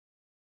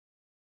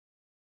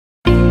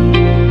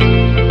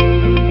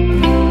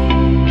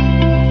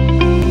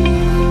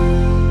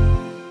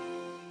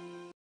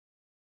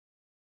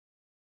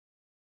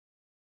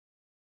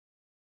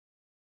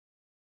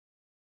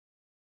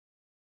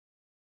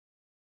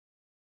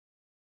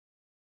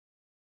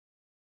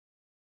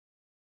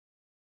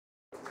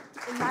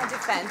In my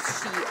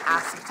defense, she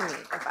asked me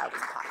if I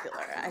was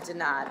popular. I did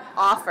not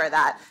offer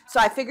that. So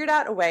I figured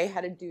out a way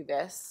how to do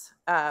this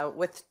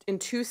in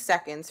 2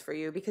 seconds for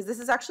you, because this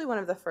is actually one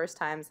of the first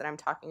times that I'm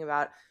talking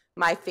about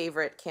my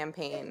favorite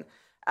campaign.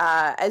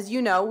 As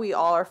you know, we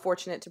all are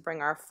fortunate to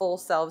bring our full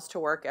selves to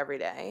work every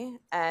day,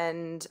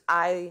 and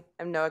I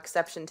am no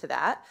exception to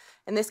that.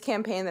 And this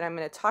campaign that I'm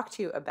going to talk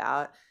to you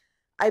about,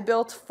 I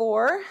built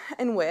for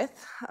and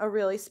with a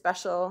really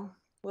special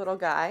little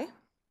guy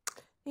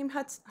named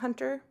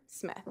Hunter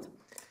Smith.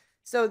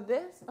 So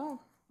this, oh,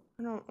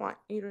 I don't want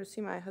you to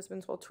see my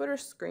husband's whole Twitter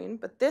screen,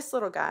 but this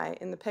little guy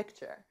in the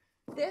picture,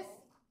 this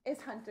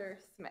is Hunter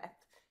Smith.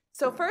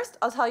 So first,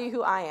 I'll tell you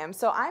who I am.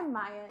 So I'm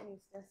Maya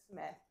Enista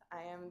Smith.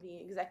 I am the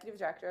executive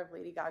director of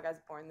Lady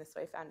Gaga's Born This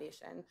Way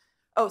Foundation.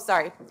 Oh,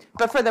 sorry.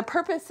 But for the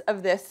purpose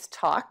of this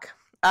talk,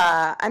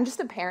 I'm just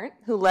a parent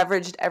who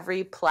leveraged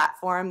every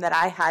platform that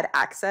I had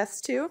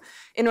access to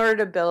in order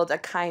to build a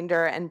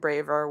kinder and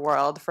braver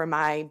world for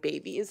my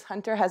babies.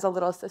 Hunter has a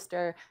little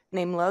sister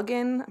named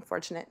Logan. I'm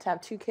fortunate to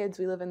have 2 kids.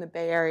 We live in the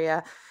Bay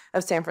Area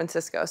of San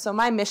Francisco. So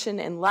my mission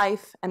in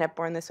life and at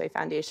Born This Way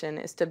Foundation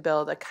is to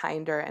build a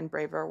kinder and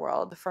braver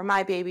world for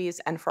my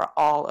babies and for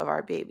all of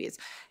our babies.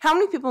 How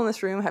many people in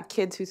this room have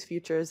kids whose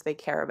futures they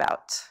care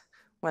about,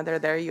 whether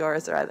they're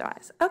yours or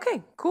otherwise?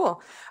 Okay,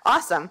 cool,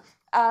 awesome.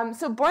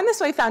 So Born This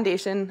Way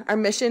Foundation, our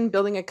mission,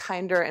 building a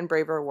kinder and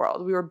braver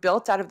world. We were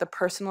built out of the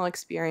personal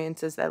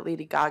experiences that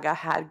Lady Gaga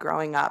had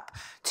growing up.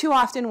 Too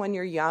often when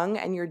you're young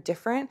and you're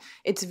different,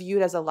 it's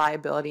viewed as a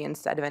liability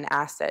instead of an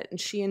asset. And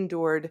she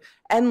endured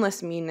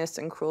endless meanness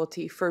and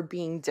cruelty for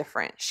being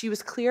different. She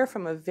was clear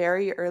from a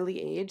very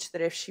early age that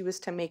if she was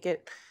to make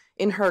it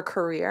in her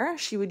career,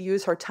 she would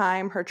use her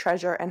time, her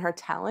treasure, and her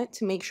talent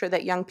to make sure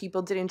that young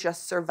people didn't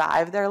just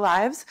survive their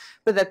lives,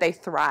 but that they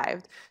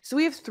thrived. So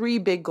we have 3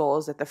 big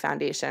goals at the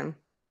foundation.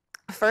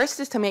 First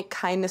is to make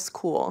kindness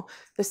cool.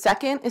 The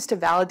second is to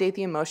validate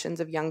the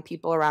emotions of young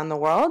people around the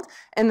world.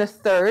 And the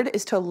third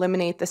is to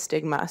eliminate the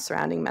stigma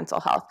surrounding mental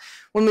health.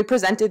 When we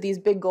presented these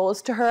big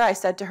goals to her, I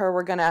said to her,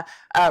 we're going to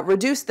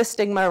reduce the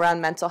stigma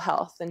around mental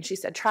health. And she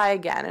said, try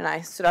again. And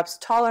I stood up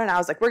taller and I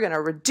was like, we're going to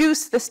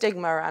reduce the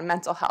stigma around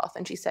mental health.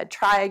 And she said,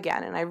 try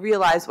again. And I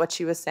realized what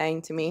she was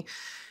saying to me.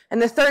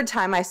 And the third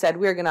time I said,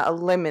 we're going to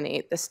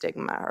eliminate the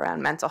stigma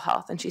around mental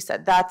health. And she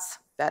said, that's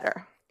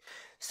better.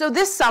 So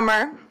this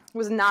summer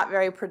was not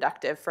very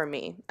productive for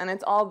me, and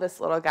it's all this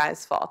little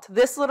guy's fault.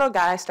 This little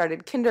guy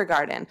started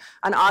kindergarten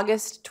on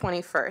August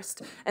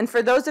 21st. And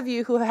for those of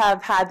you who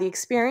have had the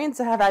experience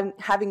of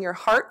having your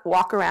heart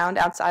walk around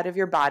outside of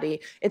your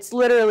body, it's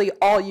literally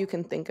all you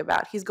can think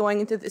about. He's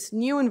going into this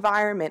new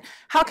environment.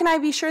 How can I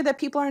be sure that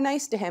people are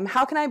nice to him?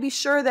 How can I be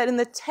sure that in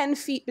the 10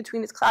 feet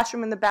between his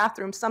classroom and the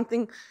bathroom,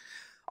 something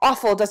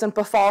awful doesn't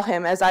befall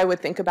him, as I would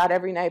think about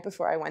every night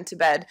before I went to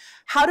bed?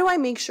 How do I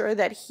make sure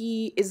that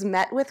he is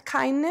met with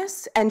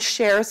kindness and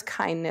shares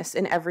kindness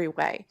in every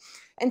way?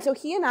 And so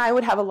he and I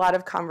would have a lot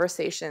of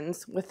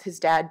conversations with his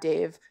dad,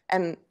 Dave,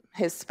 and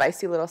his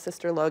spicy little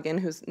sister, Logan,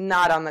 who's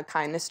not on the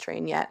kindness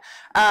train yet.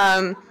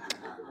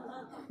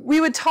 We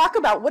would talk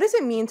about what does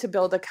it mean to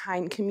build a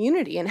kind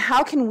community, and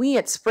how can we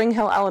at Spring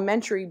Hill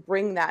Elementary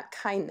bring that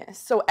kindness?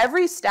 So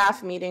every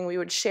staff meeting, we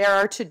would share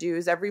our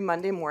to-dos every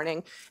Monday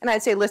morning, and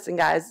I'd say, listen,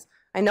 guys,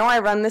 I know I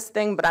run this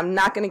thing, but I'm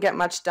not going to get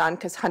much done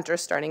because Hunter's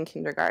starting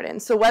kindergarten.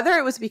 So whether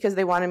it was because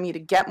they wanted me to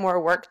get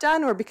more work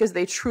done or because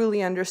they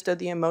truly understood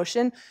the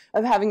emotion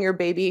of having your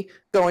baby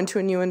go into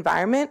a new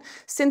environment,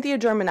 Cynthia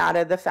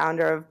Germanata, the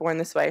founder of Born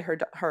This Way,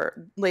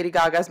 her Lady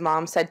Gaga's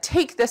mom, said,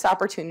 take this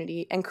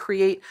opportunity and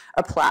create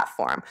a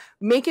platform.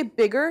 Make it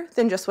bigger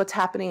than just what's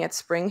happening at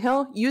Spring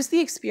Hill. Use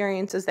the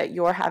experiences that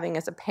you're having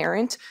as a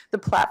parent, the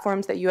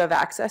platforms that you have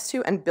access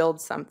to, and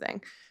build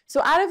something.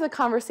 So out of the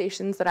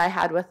conversations that I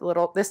had with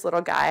this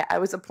little guy, I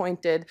was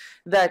appointed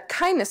the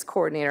kindness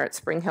coordinator at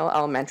Spring Hill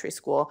Elementary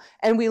School,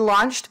 and we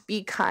launched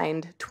Be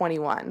Kind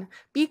 21.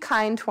 Be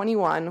Kind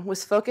 21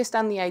 was focused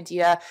on the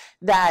idea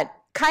that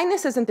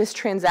kindness isn't this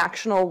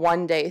transactional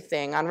one-day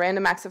thing. On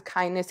Random Acts of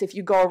Kindness, if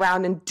you go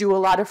around and do a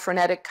lot of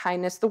frenetic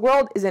kindness, the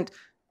world isn't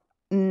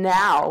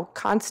now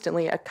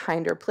constantly a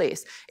kinder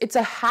place. It's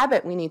a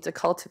habit we need to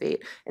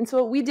cultivate. And so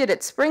what we did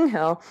at Spring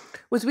Hill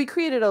was we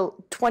created a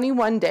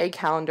 21-day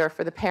calendar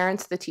for the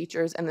parents, the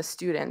teachers, and the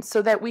students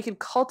so that we could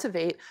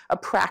cultivate a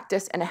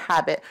practice and a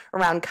habit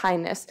around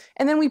kindness.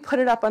 And then we put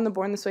it up on the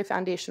Born This Way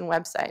Foundation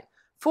website.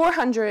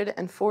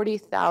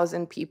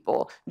 440,000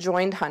 people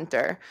joined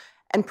Hunter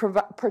and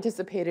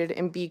participated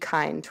in Be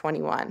Kind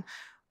 21.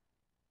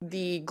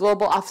 The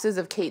global offices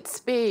of Kate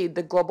Spade,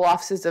 the global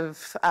offices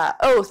of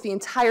Oath, the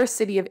entire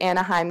city of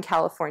Anaheim,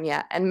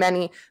 California, and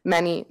many,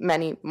 many,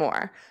 many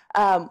more.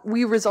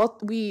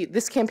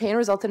 This campaign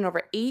resulted in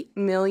over 8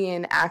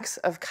 million acts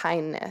of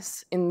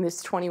kindness in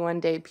this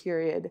 21-day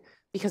period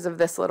because of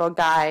this little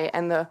guy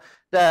and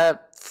the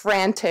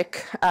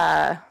frantic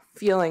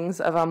feelings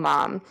of a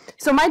mom.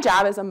 So my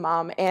job as a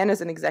mom and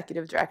as an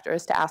executive director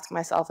is to ask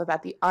myself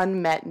about the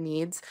unmet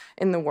needs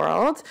in the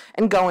world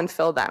and go and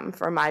fill them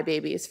for my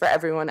babies, for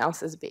everyone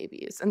else's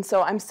babies. And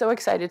so I'm so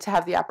excited to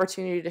have the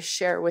opportunity to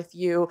share with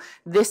you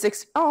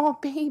this, oh,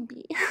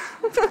 baby.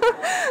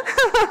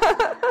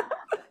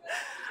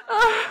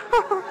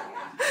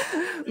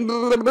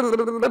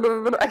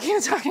 I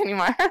can't talk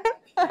anymore.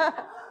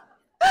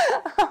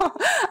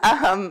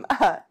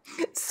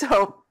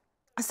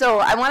 So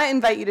I want to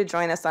invite you to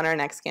join us on our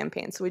next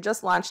campaign. So we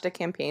just launched a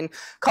campaign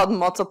called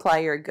Multiply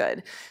Your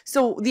Good.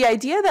 So the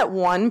idea that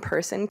one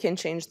person can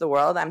change the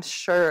world, I'm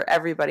sure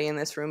everybody in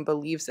this room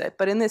believes it,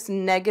 but in this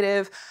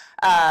negative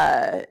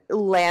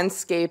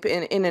landscape,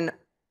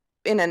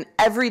 in an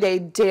everyday,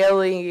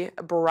 daily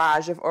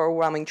barrage of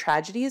overwhelming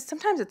tragedies,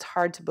 sometimes it's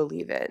hard to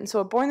believe it. And so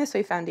what Born This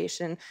Way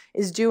Foundation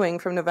is doing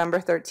from November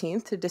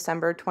 13th to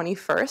December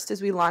 21st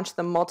is we launch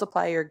the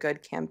Multiply Your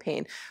Good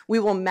campaign. We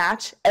will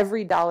match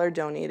every dollar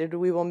donated.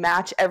 We will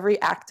match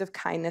every act of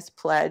kindness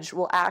pledge.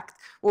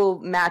 We'll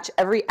match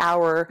every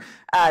hour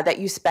that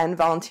you spend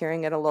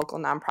volunteering at a local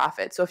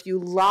nonprofit. So if you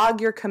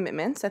log your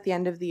commitments at the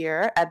end of the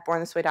year at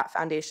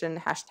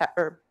bornthisway.foundation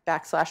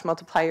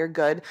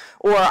 #/multiplyyourgood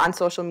or on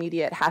social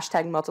media at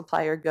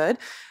 #multiplyyourgood,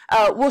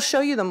 we'll show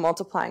you the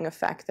multiplying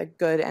effect that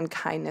good and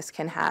kindness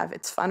can have.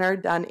 It's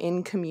funner done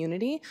in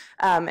community,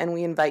 and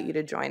we invite you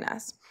to join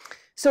us.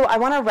 So I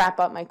want to wrap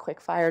up my quick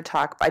fire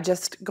talk by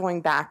just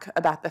going back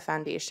about the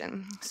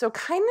foundation. So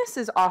kindness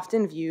is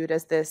often viewed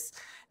as this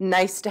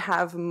nice to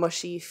have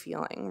mushy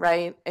feeling,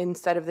 right?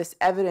 Instead of this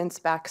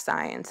evidence-backed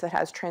science that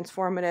has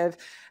transformative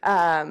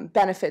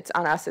benefits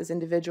on us as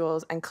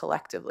individuals and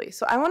collectively.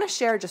 So I want to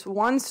share just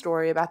one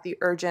story about the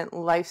urgent,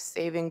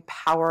 life-saving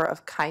power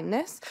of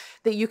kindness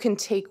that you can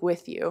take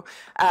with you.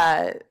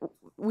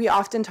 We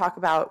often talk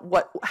about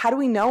how do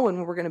we know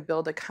when we're going to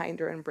build a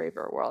kinder and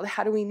braver world?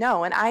 How do we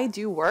know? And I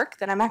do work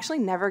that I'm actually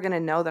never going to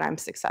know that I'm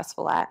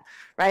successful at,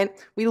 right?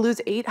 We lose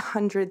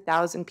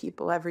 800,000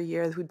 people every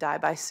year who die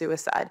by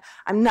suicide.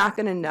 I'm not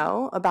going to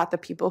know about the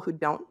people who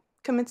don't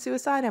commit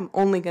suicide. I'm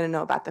only going to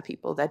know about the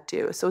people that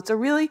do. So it's a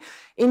really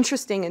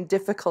interesting and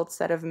difficult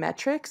set of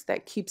metrics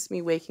that keeps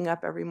me waking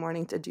up every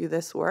morning to do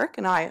this work.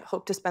 And I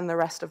hope to spend the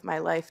rest of my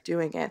life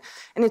doing it.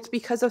 And it's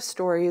because of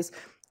stories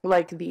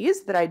like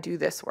these that I do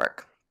this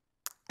work.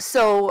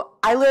 So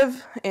I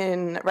live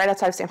right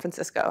outside of San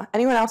Francisco.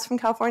 Anyone else from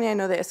California? I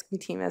know the ISKME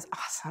team is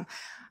awesome.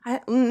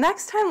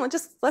 Next time,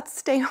 let's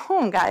stay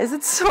home, guys.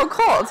 It's so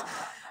cold.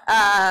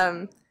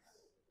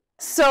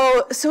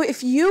 So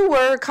if you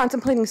were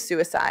contemplating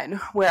suicide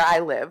where I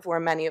live, where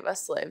many of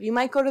us live, you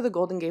might go to the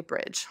Golden Gate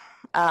Bridge.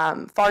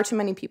 Far too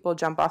many people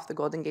jump off the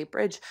Golden Gate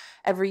Bridge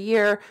every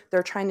year.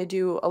 They're trying to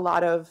do a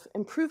lot of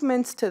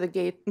improvements to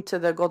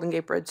the Golden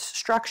Gate Bridge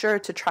structure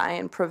to try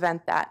and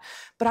prevent that.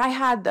 But I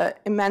had the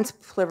immense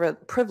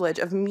privilege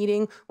of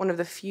meeting one of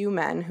the few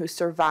men who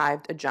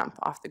survived a jump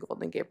off the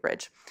Golden Gate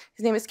Bridge.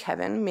 His name is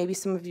Kevin. Maybe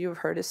some of you have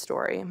heard his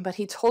story, but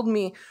he told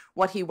me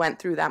what he went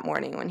through that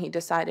morning when he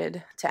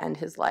decided to end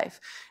his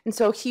life. And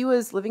so he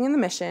was living in the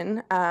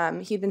Mission.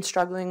 He'd been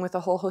struggling with a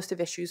whole host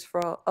of issues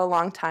for a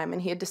long time,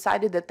 and he had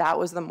decided that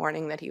was the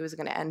morning that he was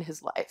going to end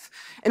his life.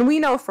 And we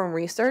know from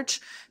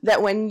research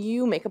that when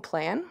you make a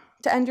plan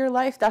to end your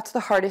life, that's the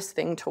hardest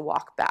thing to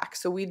walk back.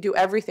 So we do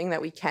everything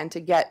that we can to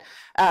get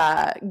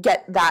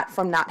that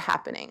from not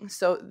happening.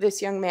 So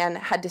this young man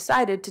had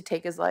decided to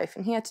take his life,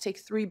 and he had to take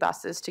 3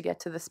 buses to get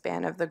to the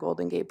span of the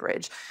Golden Gate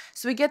Bridge.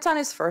 So he gets on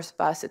his first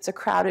bus. It's a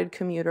crowded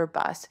commuter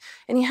bus,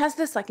 and he has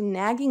this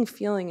nagging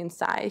feeling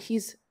inside. He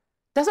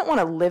doesn't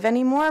want to live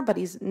anymore, but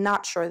he's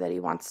not sure that he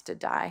wants to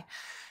die.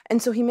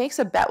 And so he makes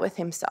a bet with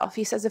himself.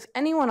 He says, if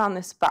anyone on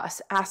this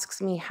bus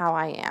asks me how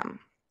I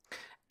am,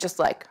 just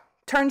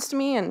turns to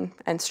me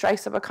and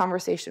strikes up a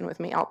conversation with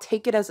me, I'll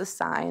take it as a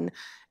sign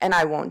and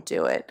I won't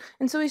do it.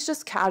 And so he's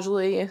just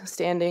casually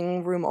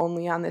standing room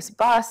only on this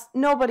bus.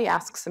 Nobody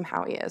asks him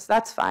how he is.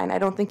 That's fine. I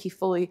don't think he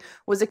fully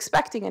was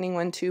expecting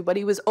anyone to, but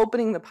he was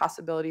opening the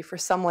possibility for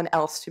someone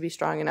else to be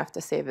strong enough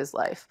to save his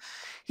life.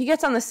 He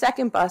gets on the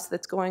second bus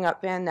that's going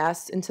up Van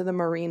Ness into the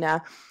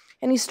marina,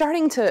 and he's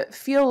starting to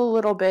feel a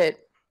little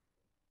bit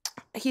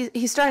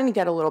he's starting to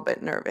get a little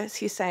bit nervous.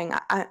 He's saying,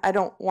 I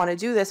don't want to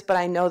do this, but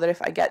I know that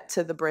if I get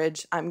to the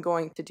bridge, I'm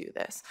going to do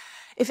this.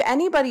 If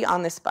anybody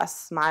on this bus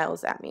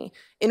smiles at me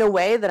in a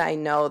way that I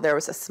know there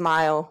was a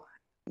smile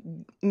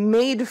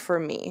made for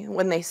me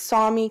when they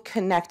saw me,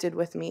 connected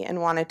with me,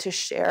 and wanted to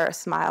share a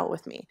smile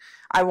with me,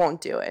 I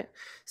won't do it.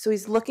 So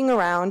he's looking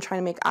around,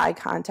 trying to make eye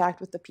contact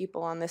with the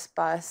people on this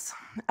bus,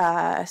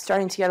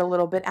 starting to get a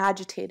little bit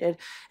agitated.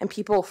 And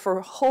people, for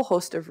a whole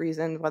host of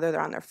reasons, whether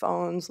they're on their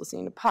phones,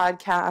 listening to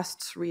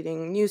podcasts,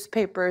 reading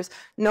newspapers,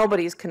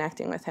 nobody's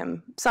connecting with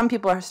him. Some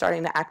people are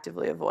starting to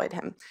actively avoid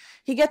him.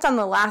 He gets on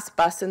the last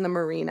bus in the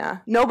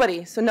marina.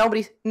 Nobody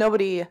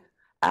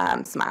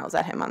smiles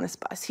at him on this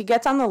bus. He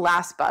gets on the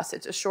last bus.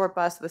 It's a short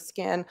bus,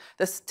 to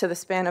the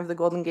span of the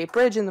Golden Gate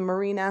Bridge in the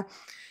marina.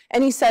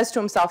 And he says to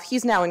himself,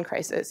 he's now in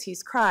crisis.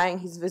 He's crying.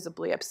 He's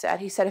visibly upset.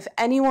 He said, if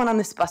anyone on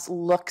this bus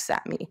looks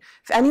at me,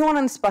 if anyone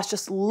on this bus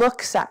just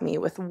looks at me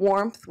with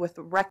warmth, with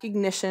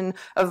recognition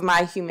of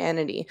my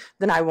humanity,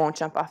 then I won't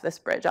jump off this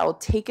bridge. I will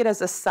take it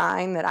as a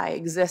sign that I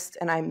exist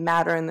and I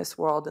matter in this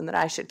world and that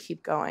I should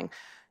keep going.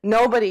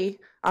 Nobody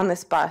on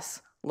this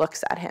bus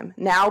looks at him.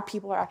 Now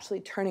people are actually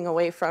turning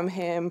away from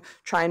him,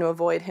 trying to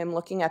avoid him,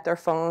 looking at their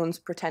phones,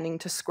 pretending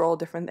to scroll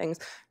different things.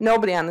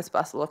 Nobody on this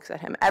bus looks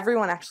at him.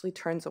 Everyone actually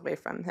turns away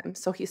from him.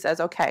 So he says,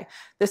 okay,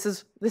 this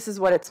is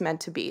what it's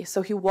meant to be.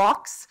 So he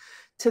walks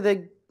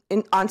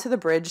onto the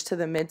bridge to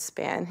the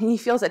midspan, and he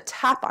feels a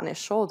tap on his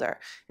shoulder.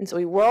 And so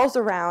he whirls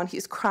around.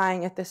 He's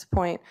crying at this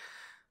point,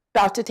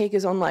 about to take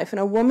his own life. And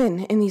a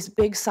woman in these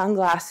big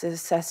sunglasses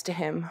says to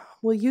him,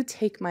 will you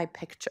take my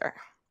picture?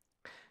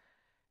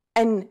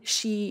 And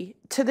she,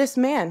 to this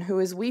man who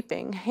is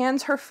weeping,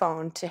 hands her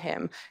phone to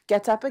him,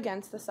 gets up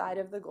against the side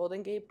of the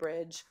Golden Gate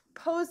Bridge,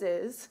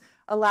 poses,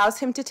 allows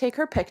him to take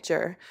her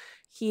picture.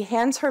 He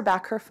hands her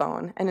back her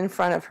phone, and in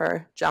front of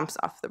her, jumps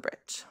off the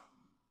bridge.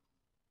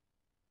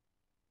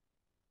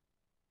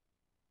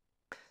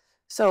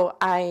 So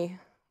I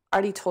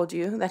already told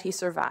you that he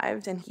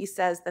survived, and he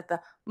says that the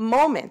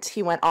moment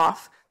he went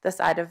off the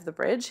side of the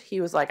bridge,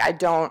 he was like,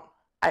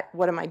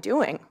 what am I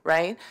doing,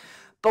 right?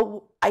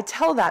 But I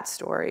tell that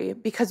story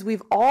because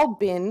we've all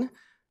been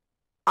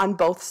on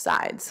both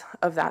sides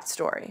of that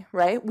story,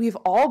 right? We've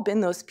all been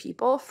those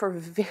people for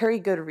very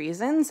good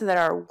reasons that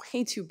are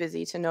way too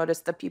busy to notice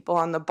the people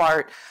on the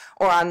BART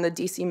or on the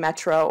DC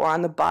Metro or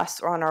on the bus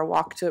or on our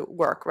walk to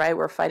work, right?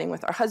 We're fighting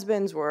with our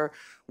husbands, we're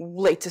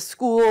late to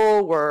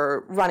school,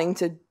 we're running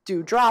to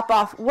do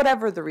drop-off,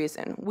 whatever the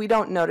reason. We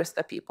don't notice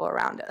the people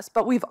around us.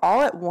 But we've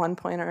all at one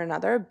point or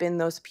another been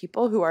those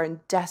people who are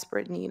in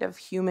desperate need of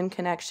human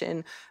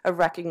connection, of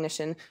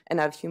recognition, and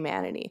of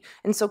humanity.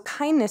 And so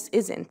kindness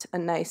isn't a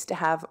nice to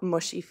have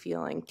mushy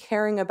feeling.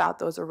 Caring about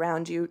those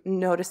around you,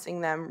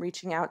 noticing them,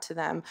 reaching out to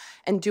them,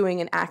 and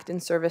doing an act in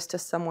service to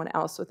someone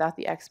else without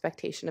the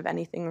expectation of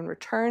anything in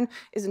return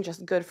isn't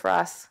just good for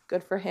us,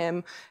 good for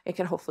him. It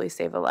can hopefully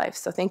save a life.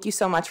 So thank you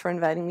so much for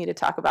inviting me to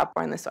talk about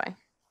Born This Way.